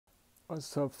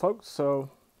So folks, so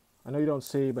I know you don't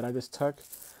see, but I just took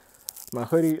my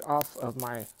hoodie off of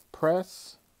my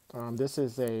press. This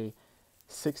is a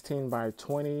 16 by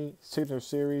 20 Signature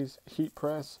Series heat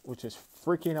press, which is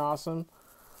freaking awesome.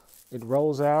 It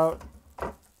rolls out.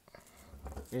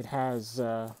 It has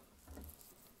the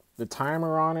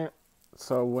timer on it,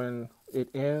 so when it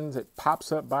ends, it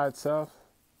pops up by itself.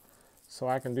 So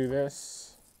I can do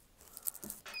this,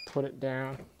 put it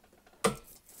down,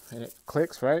 and it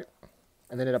clicks, right?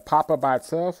 And then it'll pop up by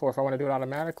itself, or if I want to do it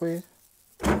automatically,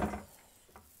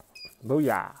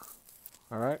 booyah.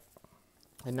 All right.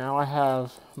 And now I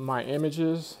have my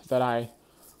images that I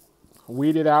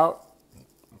weeded out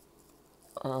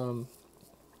on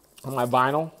my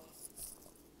vinyl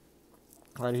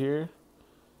right here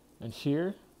and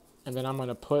here. And then I'm going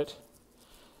to put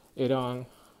it on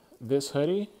this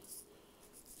hoodie.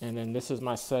 And then this is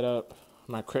my setup,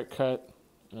 my Cricut,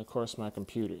 and of course my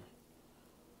computer.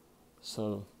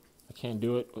 So I can't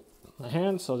do it with my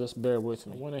hands, so just bear with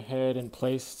me. I went ahead and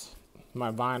placed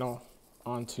my vinyl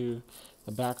onto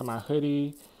the back of my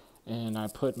hoodie, and I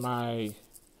put my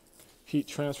heat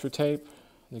transfer tape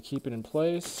to keep it in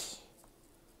place.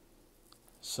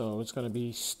 So it's going to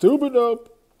be stupid up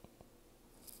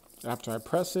after I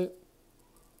press it.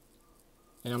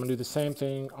 And I'm going to do the same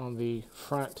thing on the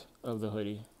front of the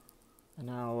hoodie. And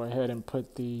now I'll go ahead and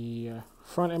put the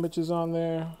front images on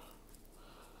there,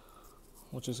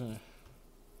 which is going to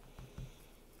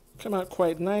come out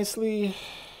quite nicely.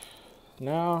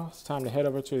 Now it's time to head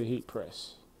over to the heat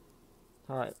press.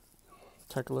 All right,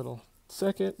 take a little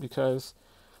second because,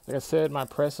 like I said, my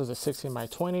press is a 16 by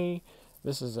 20.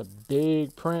 This is a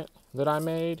big print that I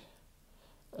made.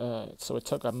 So it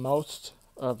took up most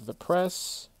of the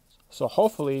press. So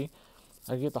hopefully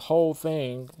I get the whole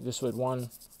thing just with one.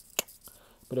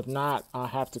 But if not, I'll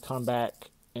have to come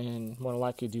back and more than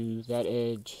likely do that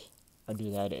edge or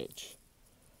do that edge.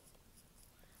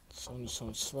 So I'm just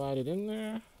going to slide it in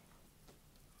there.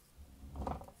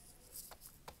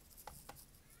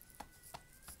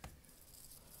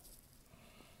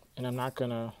 And I'm not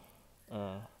going to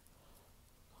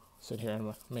sit here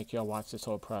and make y'all watch this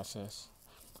whole process.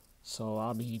 So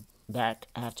I'll be back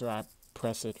after I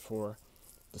press it for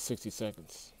the 60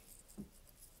 seconds.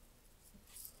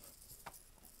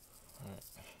 All right.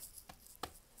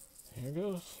 Here it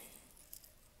goes.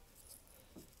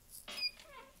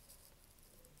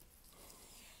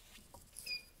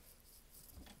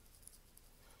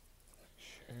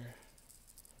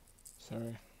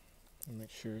 Sorry,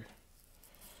 make sure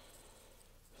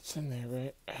it's in there,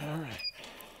 right? All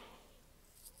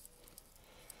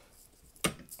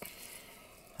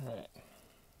right.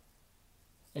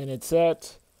 And it's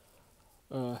at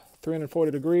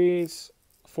 340 degrees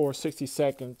for 60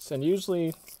 seconds. And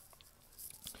usually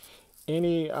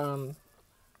any vinyl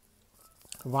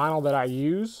that I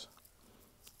use,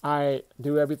 I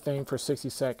do everything for 60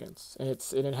 seconds. And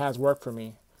it has worked for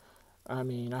me. I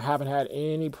mean, I haven't had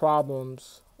any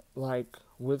problems like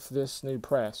with this new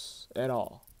press at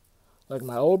all. Like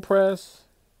my old press,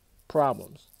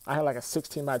 problems. I had like a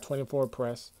 16 by 24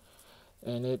 press,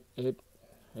 and it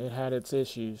had its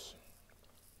issues.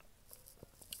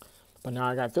 But now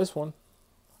I got this one.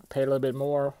 I paid a little bit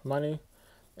more money,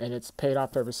 and it's paid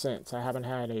off ever since. I haven't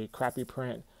had a crappy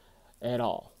print at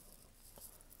all.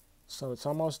 So it's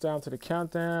almost down to the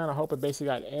countdown. I hope it basically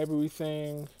got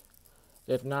everything.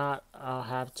 If not, I'll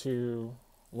have to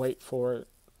wait for it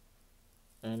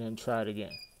and then try it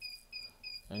again.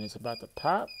 And it's about to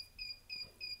pop.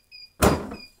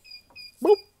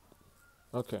 Boop.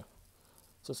 Okay.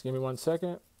 Just give me 1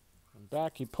 second. I'm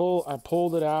back. I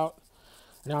pulled it out.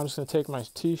 Now I'm just going to take my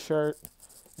t-shirt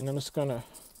and I'm just going to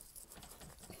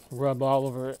rub all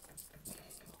over it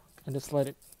and just let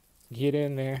it get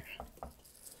in there.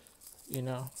 You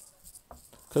know.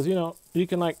 Because, you know, you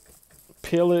can like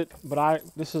peel it, but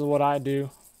this is what I do,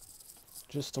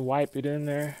 just to wipe it in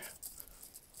there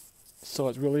so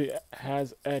it really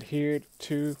has adhered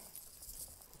to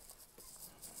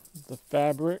the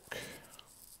fabric.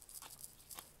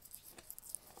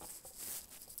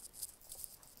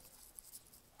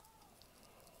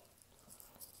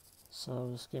 So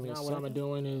just give me a second. What I'm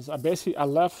doing is I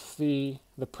left the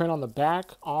print on the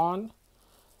back on,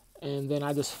 and then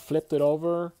I just flipped it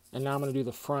over, and now I'm going to do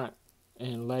the front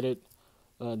and let it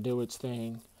do its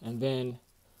thing. And then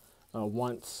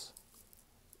once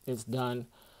it's done,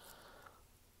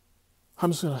 I'm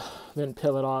just gonna then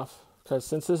peel it off, because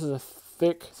since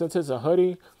it's a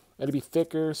hoodie, it'll be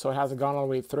thicker, so it hasn't gone all the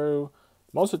way through.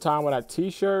 Most of the time with a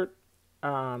t-shirt,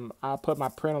 I'll put my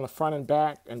print on the front and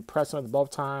back and press them at both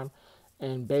times,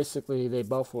 and basically they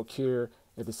both will cure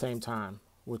at the same time,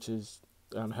 which is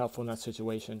helpful in that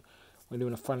situation. When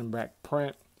doing a front and back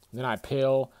print, then I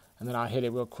peel, and then I hit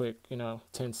it real quick,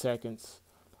 10 seconds,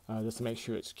 just to make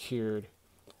sure it's cured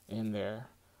in there.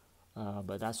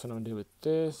 But that's what I'm gonna do with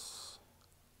this,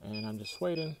 and I'm just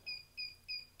waiting.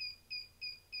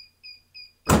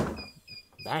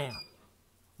 Bam,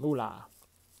 moolah,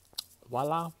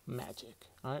 voila, magic.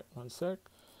 All right, 1 sec,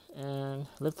 and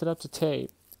lift it up to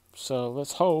tape. So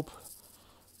let's hope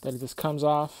that it just comes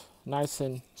off nice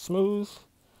and smooth.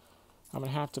 I'm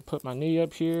gonna have to put my knee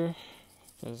up here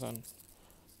because I'm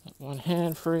one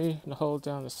hand free to hold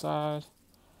down the side of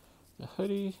the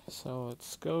hoodie. So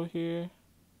let's go here.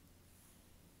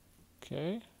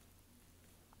 Okay,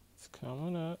 it's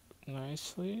coming up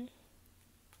nicely.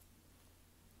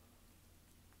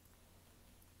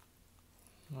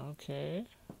 Okay.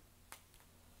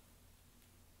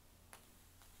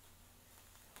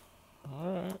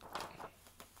 All right.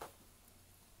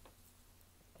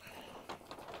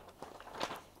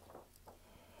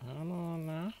 Come on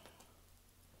now.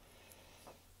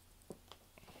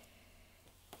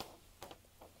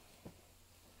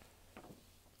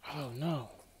 Oh no.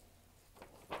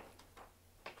 It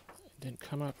didn't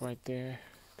come up right there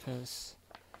because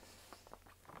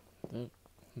the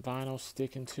vinyl's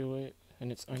sticking to it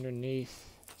and it's underneath.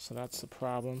 So that's the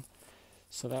problem.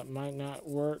 So that might not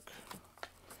work.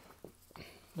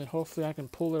 But hopefully I can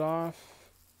pull it off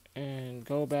and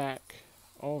go back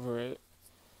over it.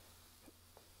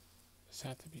 Just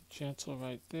have to be gentle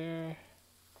right there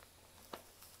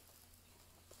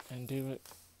and do it.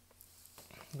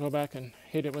 Go back and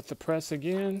hit it with the press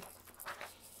again.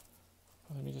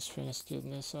 Let me just finish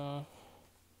getting this off.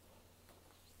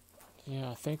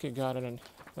 Yeah, I think it got it in.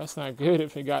 That's not good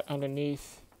if it got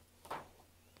underneath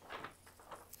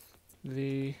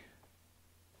the.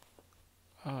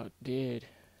 Oh, it did.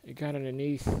 It got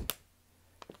underneath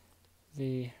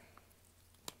the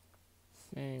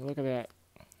thing. Look at that.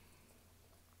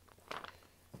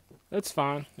 It's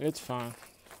fine. It's fine.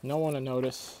 No one will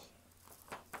notice.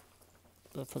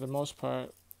 But for the most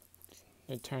part,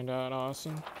 it turned out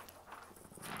awesome.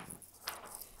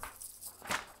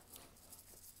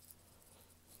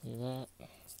 See that?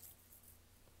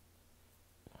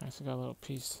 I still got a little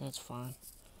piece. That's fine.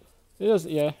 It does.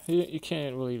 Yeah, you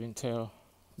can't really even tell.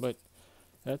 But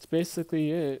that's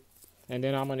basically it. And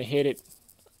then I'm going to hit it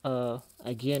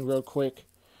again real quick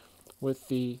with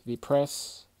the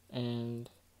press, and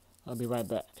I'll be right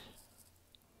back.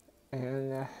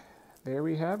 And there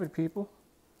we have it, people.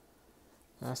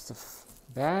 That's the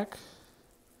back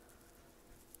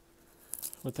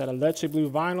with that electric blue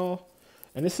vinyl.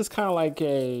 And this is kind of like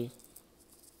a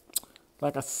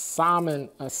salmon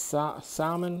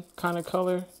kind of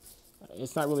color.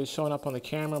 It's not really showing up on the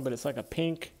camera, but it's like a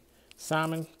pink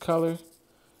salmon color.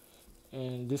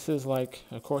 And this is like,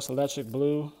 of course, electric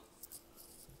blue.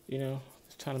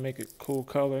 Just trying to make it cool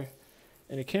color.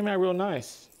 And it came out real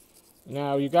nice.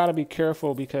 Now, you got to be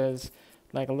careful because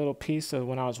like a little piece of,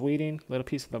 when I was weeding, a little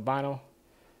piece of the vinyl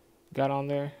got on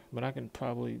there. But I can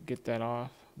probably get that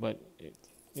off. But,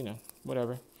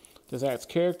 whatever. Just adds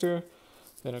character.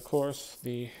 Then, of course,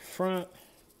 the front.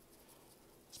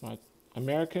 It's my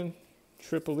American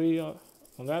Triple E on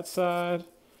that side.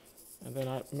 And then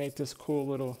I make this cool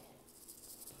little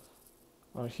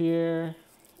here.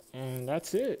 And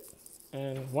that's it.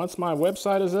 And once my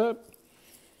website is up,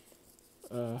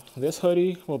 this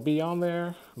hoodie will be on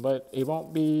there, but it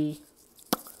won't be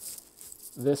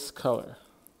this color.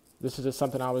 This is just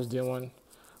something I was doing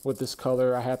with this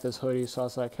color. I had this hoodie, so I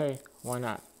was like, hey, why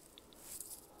not?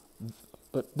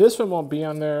 But this one won't be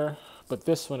on there, but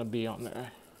this one will be on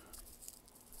there.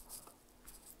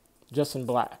 Just in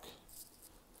black.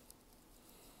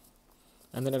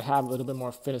 And then it'll have a little bit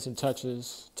more finishing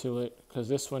touches to it, because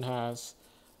this one has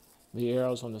the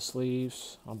arrows on the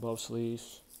sleeves, on both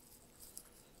sleeves,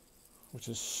 which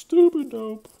is stupid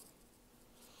dope.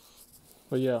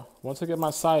 But yeah, once I get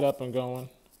my site up and going,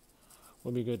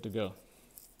 we'll be good to go.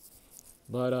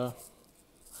 But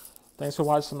thanks for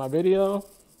watching my video,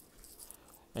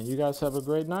 and you guys have a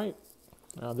great night.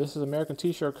 This is American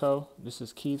T-Shirt Co. This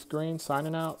is Keith Green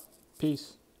signing out.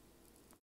 Peace.